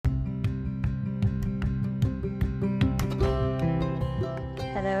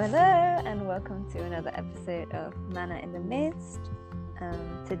Hello, hello, and welcome to another episode of Manna in the Midst.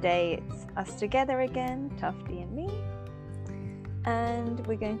 Today it's us together again, Tufty and me, and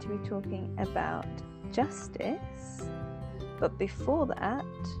we're going to be talking about justice. But before that,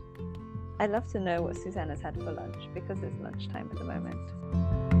 I'd love to know what Susanna's had for lunch because it's lunchtime at the moment.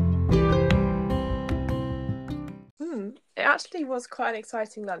 It actually was quite an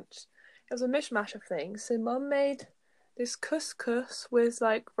exciting lunch. It was a mishmash of things. So Mum made this couscous with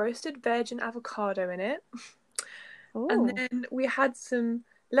like roasted veg and avocado in it. Ooh. And then we had some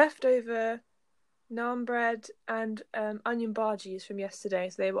leftover naan bread and onion bhajis from yesterday,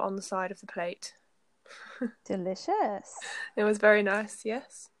 so they were on the side of the plate. Delicious. It was very nice,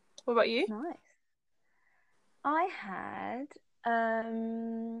 yes. What about you? Nice. I had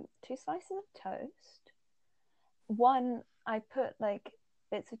 2 slices of toast. One, I put like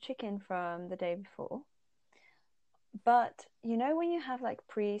bits of chicken from the day before. But you know when you have like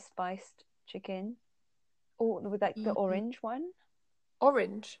pre-spiced chicken, or with like the orange one?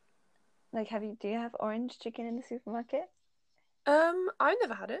 Orange? Like, do you have orange chicken in the supermarket? I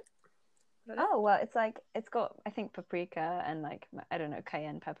never had it. Oh, well, it's got, I think, paprika and like, I don't know,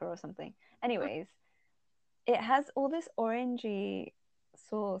 cayenne pepper or something. Anyways, it has all this orangey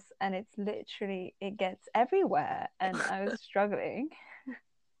sauce and it gets everywhere. And I was struggling.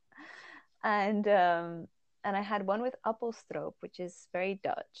 And I had one with appelstroop, which is very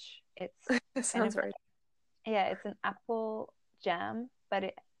Dutch. It's It sounds very... Yeah, it's an apple jam, but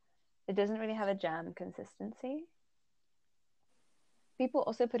it doesn't really have a jam consistency. People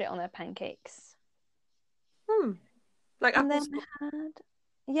also put it on their pancakes. Like and apple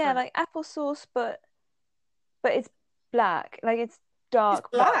then like applesauce, but it's black, like it's dark.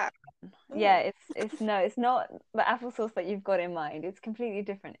 It's black. Yeah, it's not the applesauce that you've got in mind. It's completely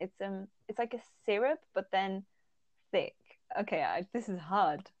different. It's like a syrup, but then thick. Okay, this is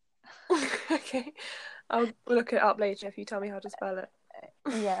hard. Okay, I'll look it up later if you tell me how to spell it.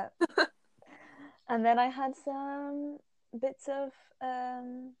 Yeah. And then I had some bits of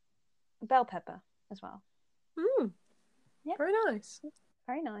bell pepper as well. Yeah, very nice.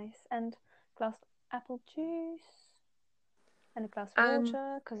 Very nice. And a glass of apple juice and a glass of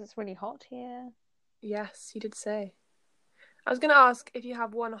water because it's really hot here. Yes, you did say. I was going to ask if you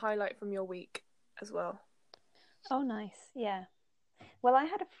have one highlight from your week as well. Oh, nice. Yeah. Well, I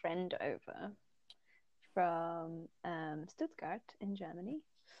had a friend over from Stuttgart in Germany,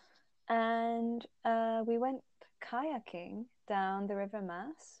 and we went kayaking down the River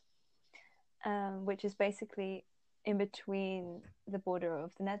Maas, which is basically in between the border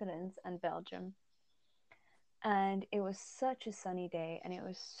of the Netherlands and Belgium. And it was such a sunny day, and it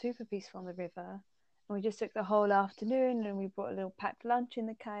was super peaceful on the river. And we just took the whole afternoon, and we brought a little packed lunch in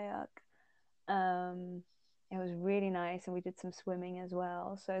the kayak. It was really nice, and we did some swimming as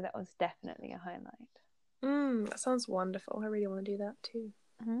well. So that was definitely a highlight. That sounds wonderful. I really want to do that too.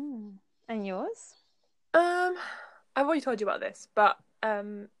 And yours? I've already told you about this, but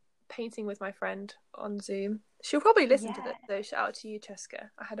painting with my friend on Zoom. She'll probably listen to this, so shout out to you, Cheska.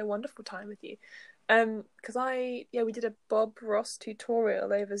 I had a wonderful time with you. Because we did a Bob Ross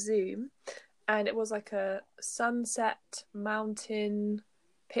tutorial over Zoom, and it was like a sunset mountain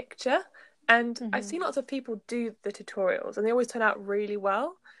picture. And I've seen lots of people do the tutorials, and they always turn out really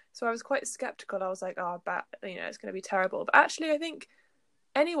well. So I was quite skeptical. I was like, oh, I bet, it's going to be terrible. But actually, I think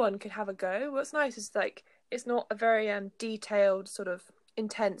anyone could have a go. What's nice is like it's not a very detailed sort of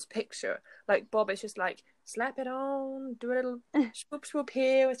intense picture. Like Bob is just like slap it on, do a little swoop swoop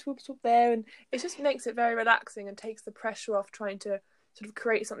here, swoop swoop there, and it just makes it very relaxing and takes the pressure off trying to sort of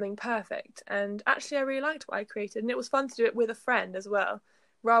create something perfect. And actually, I really liked what I created, and it was fun to do it with a friend as well,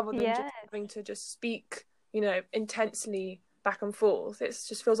 rather than just having to just speak, intensely back and forth. It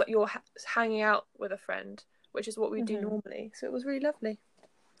just feels like you're hanging out with a friend, which is what we do normally. So it was really lovely.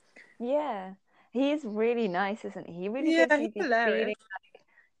 Yeah, he's really nice, isn't he? He really gives you this feeling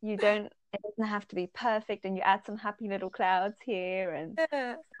like it doesn't have to be perfect, and you add some happy little clouds here and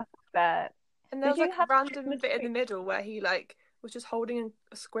stuff like that. And there was like a random bit in the middle where he like was just holding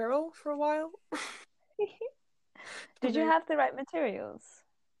a squirrel for a while. Did you have the right materials?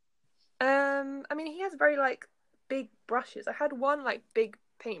 I mean, he has very like big brushes. I had one like big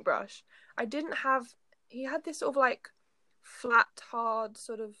paintbrush. He had this sort of like flat, hard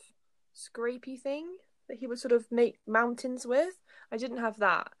sort of scrapey thing that he would sort of make mountains with. I didn't have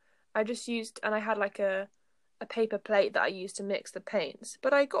that. I just used, and I had like a paper plate that I used to mix the paints.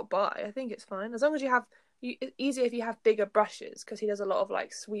 But I got by. I think it's fine as long as it's easier if you have bigger brushes because he does a lot of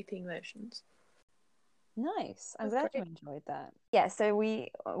like sweeping motions. Nice. I'm glad you enjoyed that. Yeah, so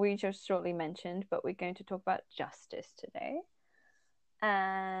we just shortly mentioned, but we're going to talk about justice today.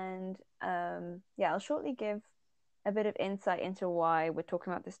 And I'll shortly give a bit of insight into why we're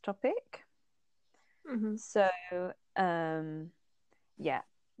talking about this topic. Mm-hmm. So,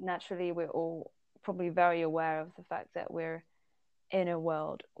 naturally, we're all probably very aware of the fact that we're in a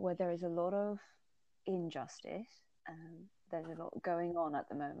world where there is a lot of injustice. There's a lot going on at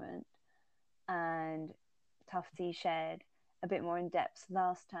the moment. And Tufty shared a bit more in depth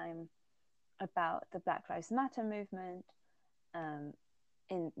last time about the Black Lives Matter movement.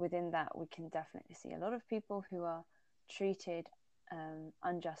 Within that, we can definitely see a lot of people who are treated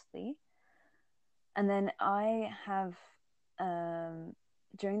unjustly. And then I have,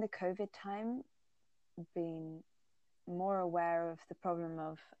 during the COVID time, been more aware of the problem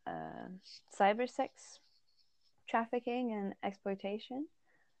of cyber sex trafficking and exploitation.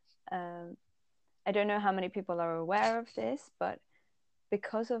 I don't know how many people are aware of this, but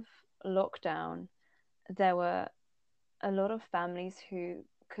because of lockdown, there were a lot of families who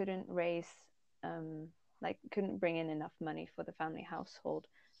couldn't raise, couldn't bring in enough money for the family household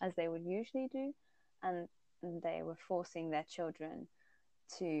as they would usually do, and they were forcing their children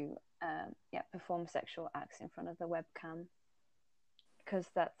to perform sexual acts in front of the webcam because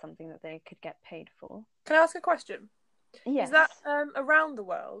that's something that they could get paid for. Can I ask a question? Yes. Is that around the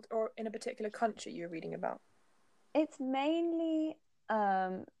world or in a particular country you're reading about? It's mainly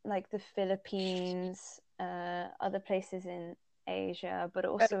like the Philippines, other places in Asia, but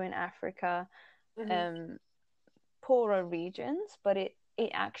also in Africa, poorer regions, but it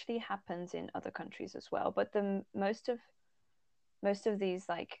actually happens in other countries as well. But the most of these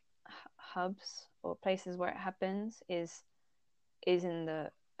like hubs or places where it happens is in the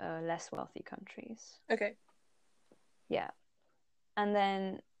less wealthy countries. Okay. Yeah.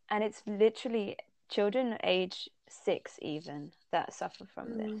 And it's literally children age 6 even that suffer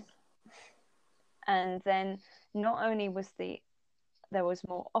from this. And then not only was there was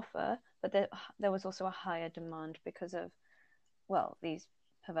more offer, but there was also a higher demand because of, well, these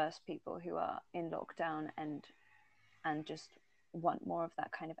perverse people who are in lockdown and just want more of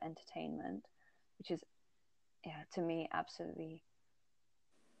that kind of entertainment, which is, to me, absolutely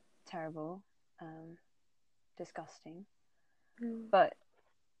terrible, disgusting. But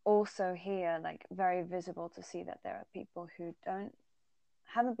also here, like, very visible to see that there are people who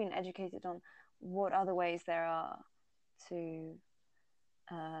haven't been educated on what other ways there are to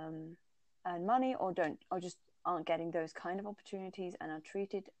earn money, or just aren't getting those kind of opportunities and are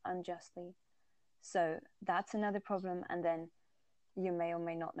treated unjustly. So that's another problem. And then you may or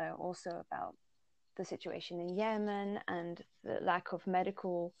may not know also about the situation in Yemen and the lack of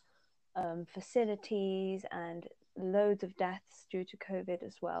medical facilities and loads of deaths due to COVID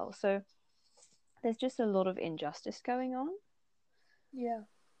as well. So there's just a lot of injustice going on. Yeah.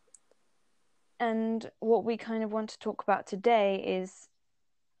 And what we kind of want to talk about today is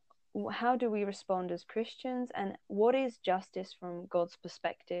how do we respond as Christians, and what is justice from God's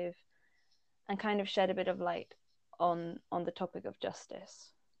perspective, and kind of shed a bit of light on the topic of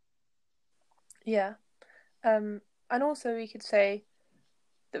justice. Yeah. And also we could say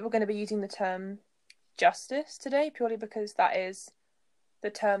that we're going to be using the term justice today purely because that is the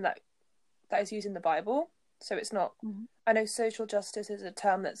term that is used in the Bible. So it's not, I know social justice is a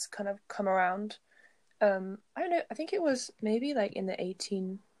term that's kind of come around. I don't know, I think it was maybe like in the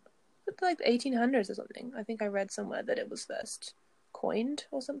 1800s or something. I think I read somewhere that it was first coined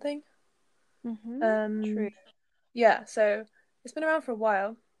or something. True. Yeah, so it's been around for a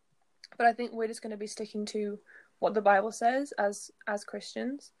while, but I think we're just going to be sticking to what the Bible says as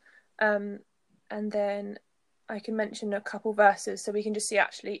Christians. And then I can mention a couple verses so we can just see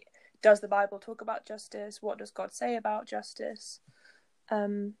actually, does the Bible talk about justice? What does God say about justice?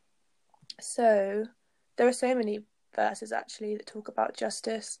 So there are so many verses actually that talk about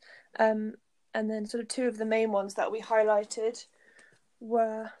justice. And then sort of two of the main ones that we highlighted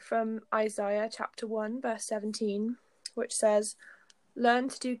were from Isaiah chapter 1 verse 17, which says, "Learn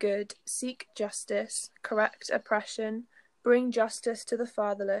to do good, seek justice, correct oppression, bring justice to the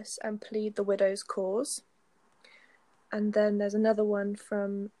fatherless, and plead the widow's cause." And then there's another one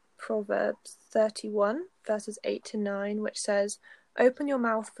from Proverbs 31 verses 8 to 9, which says, "Open your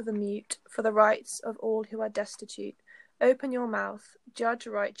mouth for the mute, for the rights of all who are destitute. Open your mouth, judge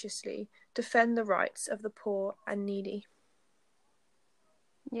righteously, defend the rights of the poor and needy."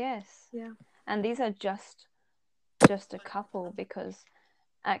 Yes. Yeah. And these are just a couple, because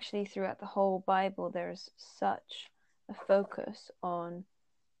actually throughout the whole Bible there's such a focus on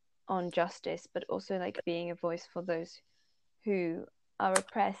justice, but also like being a voice for those who are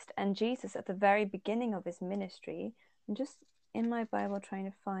oppressed. And Jesus, at the very beginning of his ministry, I'm just in my Bible trying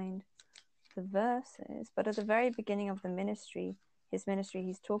to find the verses, but at the very beginning of the ministry, his ministry,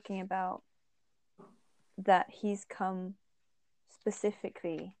 he's talking about that he's come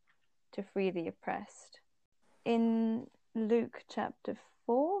specifically to free the oppressed. In Luke chapter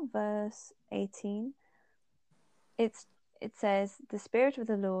 4, verse 18, it says, "The Spirit of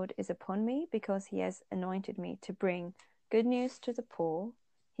the Lord is upon me, because he has anointed me to bring good news to the poor.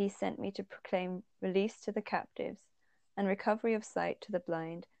 He sent me to proclaim release to the captives and recovery of sight to the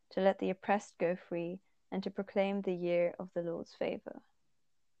blind, to let the oppressed go free, and to proclaim the year of the Lord's favor."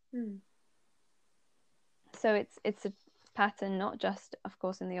 So it's a pattern, not just, of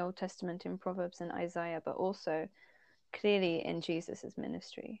course, in the Old Testament, in Proverbs and Isaiah, but also clearly in Jesus's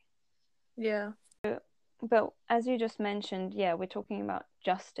ministry. Yeah. But as you just mentioned, yeah, we're talking about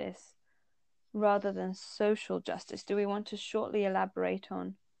justice rather than social justice. Do we want to shortly elaborate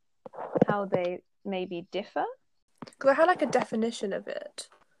on how they maybe differ? Because I had like a definition of it,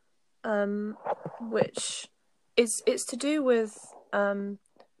 which it's to do with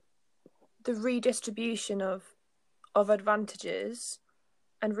the redistribution of advantages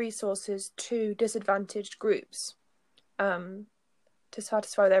and resources to disadvantaged groups, to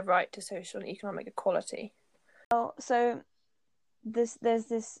satisfy their right to social and economic equality. Well, so there's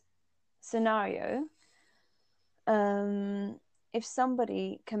this scenario. If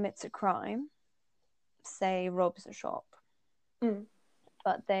somebody commits a crime, say robs a shop,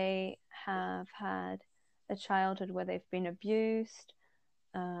 but they have had a childhood where they've been abused,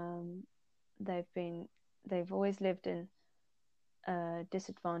 they've always lived in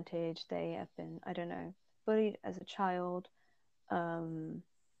disadvantage, they have been, I don't know, bullied as a child, and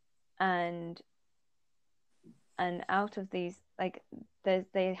out of these, like,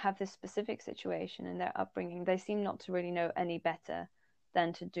 they have this specific situation in their upbringing, they seem not to really know any better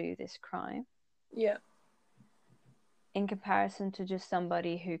than to do this crime. Yeah. In comparison to just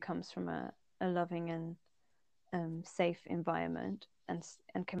somebody who comes from a loving and safe environment and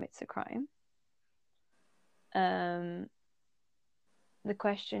commits a crime. The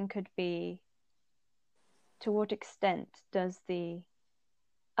question could be, to what extent does the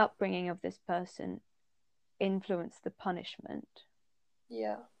upbringing of this person influence the punishment?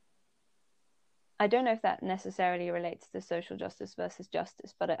 Yeah. I don't know if that necessarily relates to social justice versus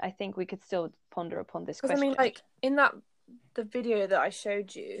justice, but I think we could still ponder upon this question. Because I mean, like, in the video that I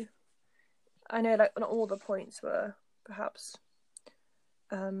showed you, I know like not all the points were perhaps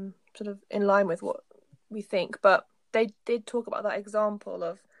sort of in line with what we think, but they did talk about that example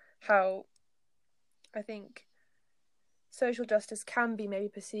of how I think social justice can be maybe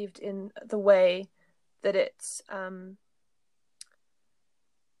perceived in the way that it's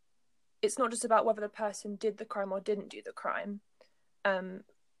not just about whether the person did the crime or didn't do the crime.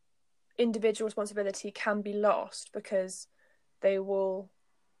 Individual responsibility can be lost because they will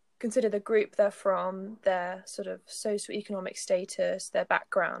consider the group they're from, their sort of socioeconomic status, their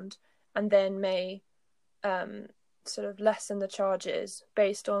background, and then may sort of lessen the charges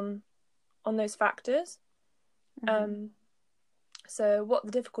based on those factors. Mm-hmm. So what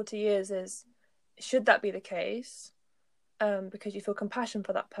the difficulty is should that be the case, because you feel compassion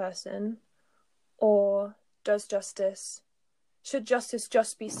for that person, or should justice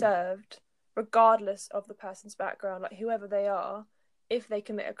just be served regardless of the person's background, like whoever they are? If they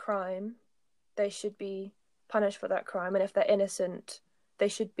commit a crime, they should be punished for that crime, and if they're innocent, they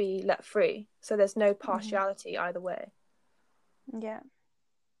should be let free. So there's no partiality either way. Yeah.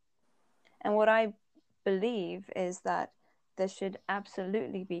 And what I believe is that there should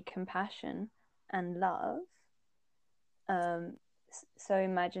absolutely be compassion and love. So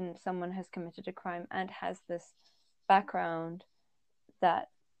imagine someone has committed a crime and has this background that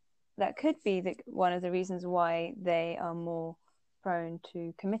could be one of the reasons why they are more prone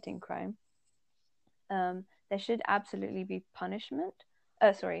to committing crime. There should absolutely be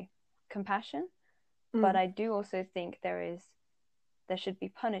compassion. But I do also think there should be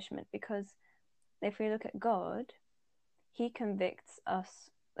punishment, because if we look at God, he convicts us,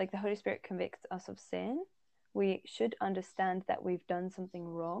 like the Holy Spirit convicts us of sin. We should understand that we've done something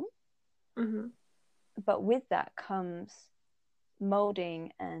wrong. Mm-hmm. But with that comes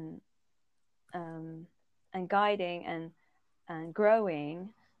molding and guiding and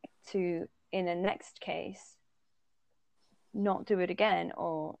growing to, in the next case, not do it again,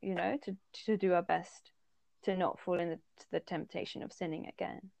 or to do our best to not fall into the temptation of sinning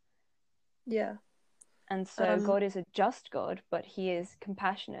again. Yeah. And so God is a just God, but he is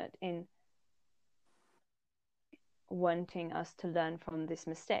compassionate in wanting us to learn from this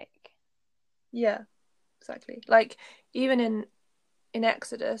mistake. Yeah, exactly. Like even in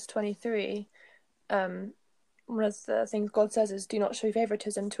Exodus 23, one of the things God says is, do not show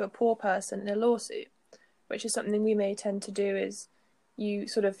favoritism to a poor person in a lawsuit, which is something we may tend to do, is you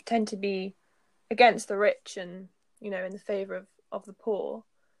sort of tend to be against the rich and, in the favor of the poor.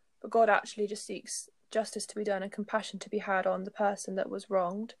 But God actually just seeks justice to be done and compassion to be had on the person that was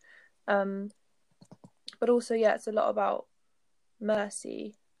wronged. But also, yeah, it's a lot about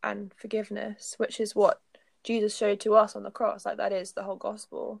mercy and forgiveness, which is what Jesus showed to us on the cross. Like, that is the whole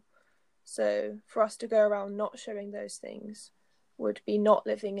gospel. So for us to go around not showing those things would be not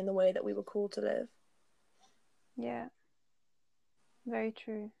living in the way that we were called to live. Yeah, very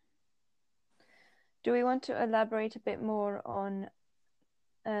true. Do we want to elaborate a bit more on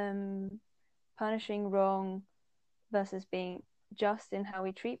punishing wrong versus being just in how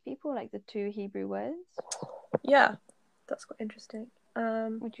we treat people, like the two Hebrew words? Yeah, that's quite interesting.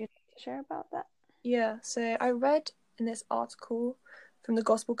 Would you like to share about that? Yeah, so I read in this article from the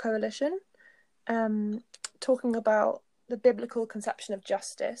Gospel Coalition talking about the biblical conception of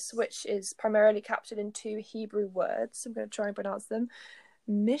justice, which is primarily captured in two Hebrew words. I'm going to try and pronounce them: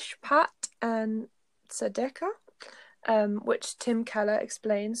 mishpat and tzedekah, which Tim Keller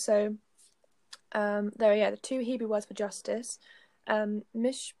explains. So the two Hebrew words for justice.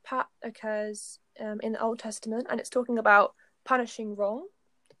 Mishpat occurs in the Old Testament, and it's talking about punishing wrong.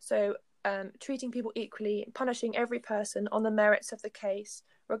 So treating people equally, punishing every person on the merits of the case,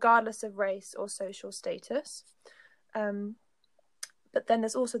 regardless of race or social status. But then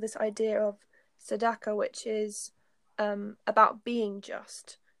there's also this idea of tzedakah, which is about being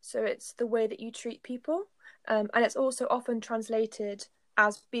just. So it's the way that you treat people, and it's also often translated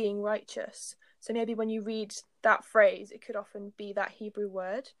as being righteous. So maybe when you read that phrase, it could often be that Hebrew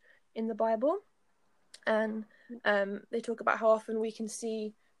word in the Bible. And they talk about how often we can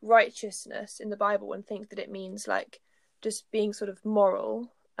see righteousness in the Bible and think that it means like just being sort of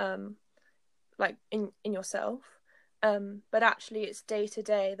moral, like in yourself. But actually it's day to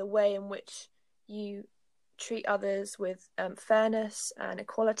day, the way in which you treat others with fairness and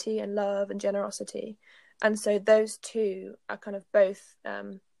equality and love and generosity. And so those two are kind of both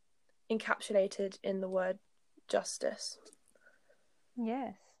encapsulated in the word justice.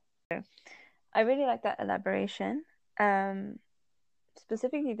 Yes. I really like that elaboration.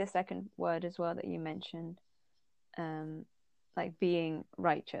 Specifically the second word as well that you mentioned, like being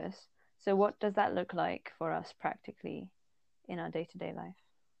righteous. So what does that look like for us practically in our day-to-day life?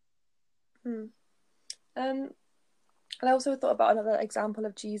 And I also thought about another example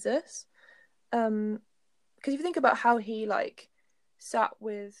of Jesus. Because if you think about how he like sat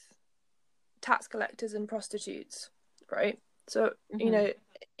with tax collectors and prostitutes, right? So,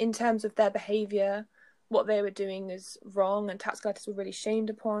 in terms of their behavior, what they were doing is wrong, and tax collectors were really shamed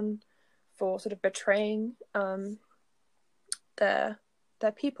upon for sort of betraying their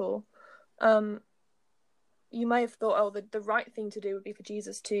people. You might have thought, oh, the right thing to do would be for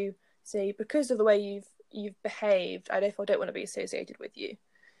Jesus to say, because of the way you've behaved, I therefore don't want to be associated with you.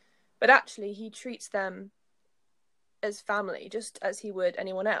 But actually, he treats them as family, just as he would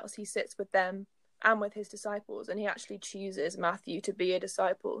anyone else. He sits with them and with his disciples, and he actually chooses Matthew to be a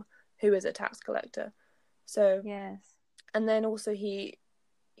disciple who is a tax collector. So yes, and then also he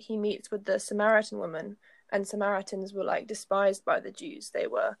meets with the Samaritan woman, and Samaritans were like despised by the Jews. They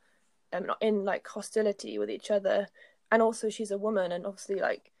were in like hostility with each other, and also she's a woman, and obviously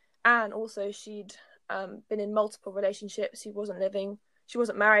and also she'd been in multiple relationships. She wasn't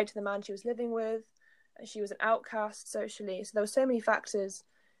married to the man she was living with. She was an outcast socially. So there were so many factors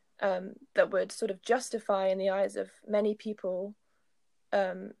that would sort of justify in the eyes of many people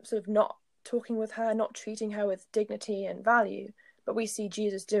sort of not talking with her, not treating her with dignity and value. But we see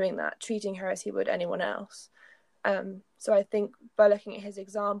Jesus doing that, treating her as he would anyone else. So I think by looking at his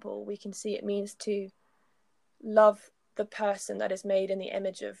example, we can see it means to love the person that is made in the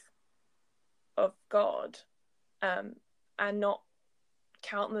image of God, and not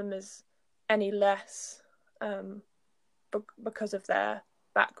count them as any less because of their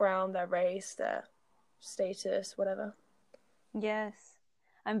background, their race, their status, whatever. yes.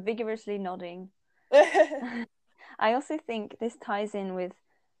 I'm vigorously nodding. I also think this ties in with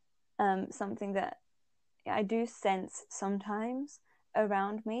something that I do sense sometimes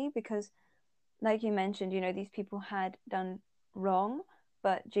around me, because like you mentioned, these people had done wrong,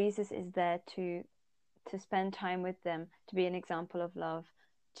 but Jesus is there to spend time with them, to be an example of love,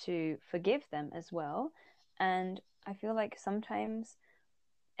 to forgive them as well. And I feel like sometimes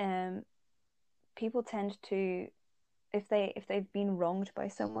people tend to, if they've been wronged by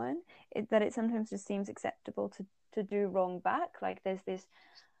someone, that it sometimes just seems acceptable to do wrong back. Like there's this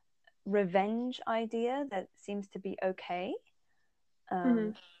revenge idea that seems to be okay.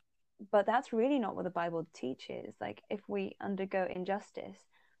 But that's really not what the Bible teaches. Like if we undergo injustice,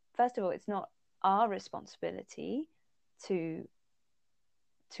 first of all, it's not our responsibility to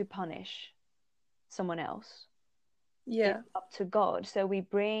to punish someone else. Yeah. It's up to God. So we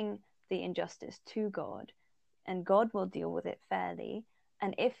bring the injustice to God, and God will deal with it fairly.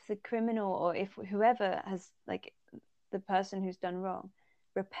 And if the criminal, or if whoever has, like, the person who's done wrong,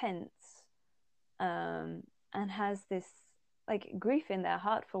 repents, and has this, like, grief in their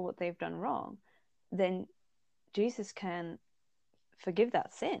heart for what they've done wrong, then Jesus can forgive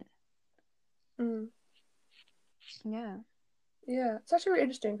that sin. Yeah. Yeah, it's actually really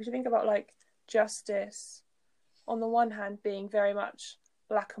interesting because you think about like justice on the one hand being very much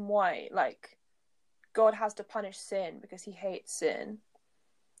black and white, like God has to punish sin because he hates sin.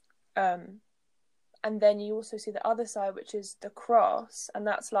 And then you also see the other side, which is the cross, and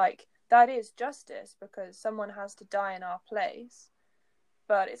that's like that is justice because someone has to die in our place,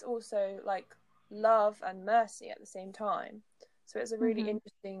 but it's also like love and mercy at the same time. So it's a really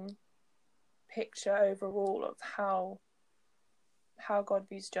interesting picture overall of how God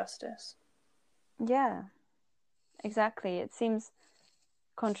views justice. Yeah, exactly. It seems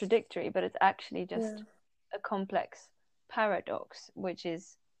contradictory, but it's actually just a complex paradox, which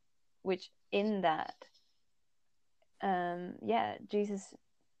in that,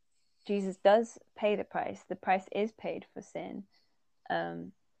 Jesus does pay the price. The price is paid for sin,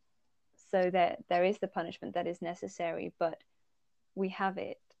 so that there is the punishment that is necessary, but we have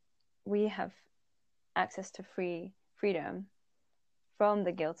it. We have access to freedom from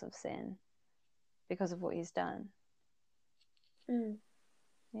the guilt of sin because of what he's done.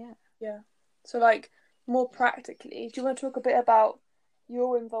 Yeah. So like more practically, do you want to talk a bit about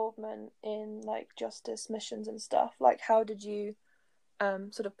your involvement in like justice missions and stuff? Like how did you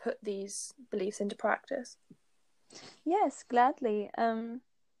sort of put these beliefs into practice? Yes, gladly.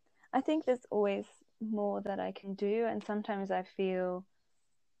 I think there's always more that I can do, and sometimes I feel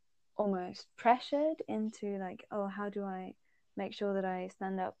almost pressured into, like, oh, how do I make sure that I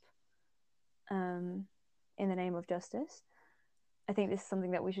stand up in the name of justice? I think this is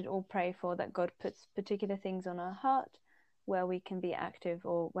something that we should all pray for, that God puts particular things on our heart where we can be active,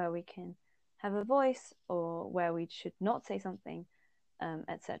 or where we can have a voice, or where we should not say something,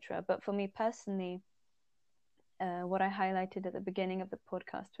 etc. But for me personally, what I highlighted at the beginning of the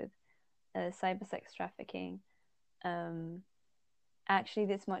podcast with cyber sex trafficking,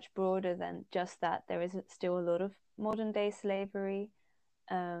 actually it's much broader than just that. There is still a lot of modern day slavery,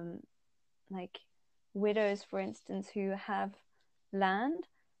 like widows, for instance, who have land,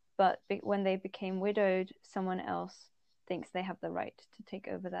 but when they became widowed, someone else thinks they have the right to take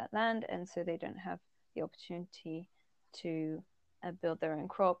over that land, and so they don't have the opportunity to build their own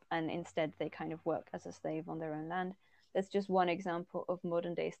crop, and instead they kind of work as a slave on their own land. That's just one example of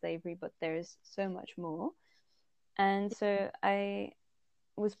modern day slavery, but there's so much more. And so I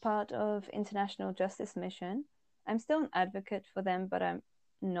was part of International Justice Mission. I'm still an advocate for them, but I'm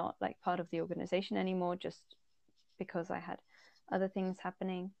not like part of the organization anymore, just because I had other things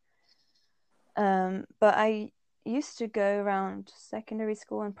happening. But I used to go around secondary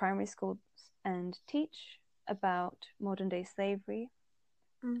school and primary schools and teach about modern day slavery,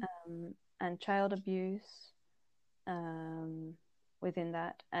 and child abuse within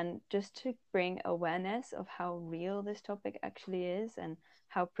that, and just to bring awareness of how real this topic actually is, and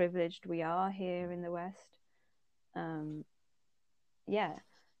how privileged we are here in the West.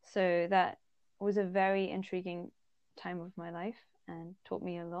 So that was a very intriguing time of my life and taught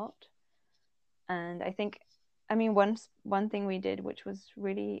me a lot. And I think, I mean, one thing we did, which was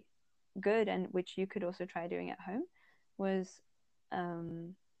really good, and which you could also try doing at home, was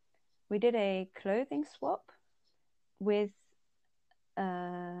we did a clothing swap with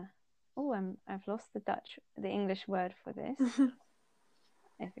I've lost the English word for this.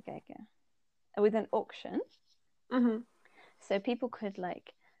 I forget again. With an auction. So people could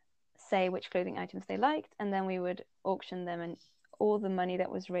like say which clothing items they liked, and then we would auction them, and all the money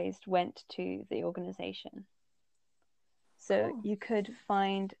that was raised went to the organization. So you could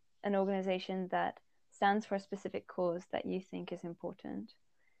find an organization that stands for a specific cause that you think is important,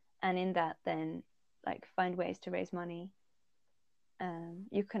 and in that then like find ways to raise money.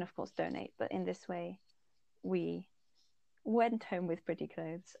 You can of course donate, but in this way we went home with pretty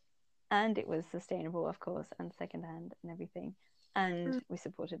clothes, and it was sustainable, of course, and secondhand and everything. And we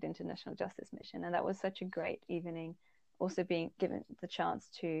supported the International Justice Mission, and that was such a great evening. Also being given the chance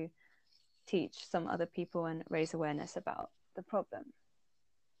to teach some other people and raise awareness about the problem.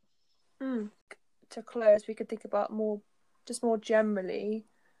 To close, we could think about more generally,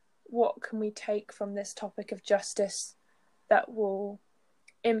 what can we take from this topic of justice that will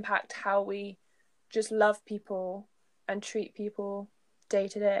impact how we just love people and treat people day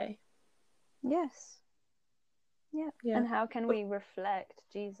to day? Yes. Yeah. Yeah. And how can we reflect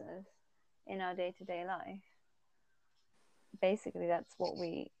Jesus in our day-to-day life? Basically,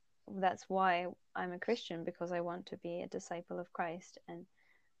 that's why I'm a Christian, because I want to be a disciple of Christ. And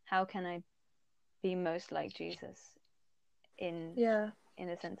how can I be most like Jesus in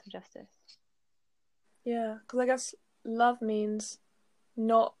a sense of justice? Yeah, because I guess love means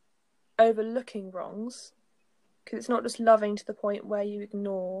not overlooking wrongs, because it's not just loving to the point where you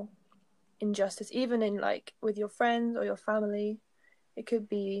ignore injustice, even in like with your friends or your family. It could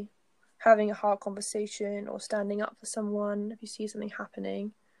be having a hard conversation or standing up for someone if you see something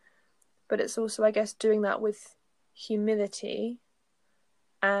happening. But it's also, I guess, doing that with humility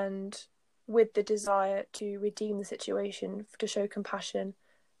and with the desire to redeem the situation, to show compassion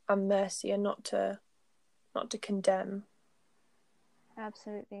and mercy, and not to condemn.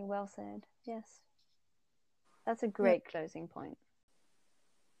 Absolutely, well said. Yes, that's a great closing point.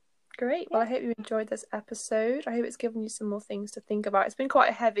 Great. Well, I hope you enjoyed this episode. I hope it's given you some more things to think about. It's been quite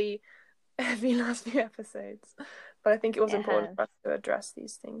a heavy last few episodes, but I think it was important for us to address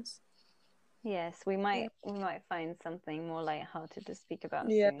these things. Yes, we might find something more lighthearted to speak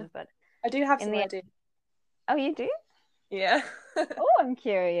about soon. But I do have some ideas. Oh, you do? Yeah. Oh, I'm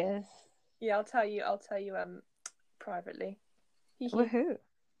curious. Yeah, I'll tell you privately. Woohoo.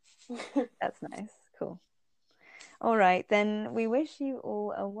 That's nice. Cool. All right, then we wish you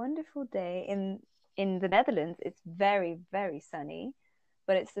all a wonderful day. In the Netherlands, it's very, very sunny,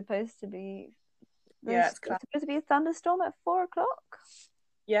 but it's supposed to be it's supposed to be a thunderstorm at 4 o'clock.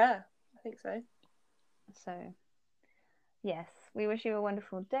 Yeah, I think so. So, yes, we wish you a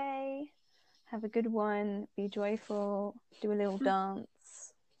wonderful day. Have a good one. Be joyful. Do a little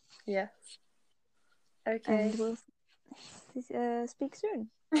dance. Yes. Okay. And we'll speak soon.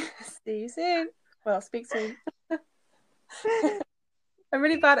 See you soon. Well, speak soon. A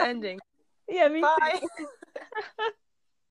really bad ending. Yeah, me Bye. too.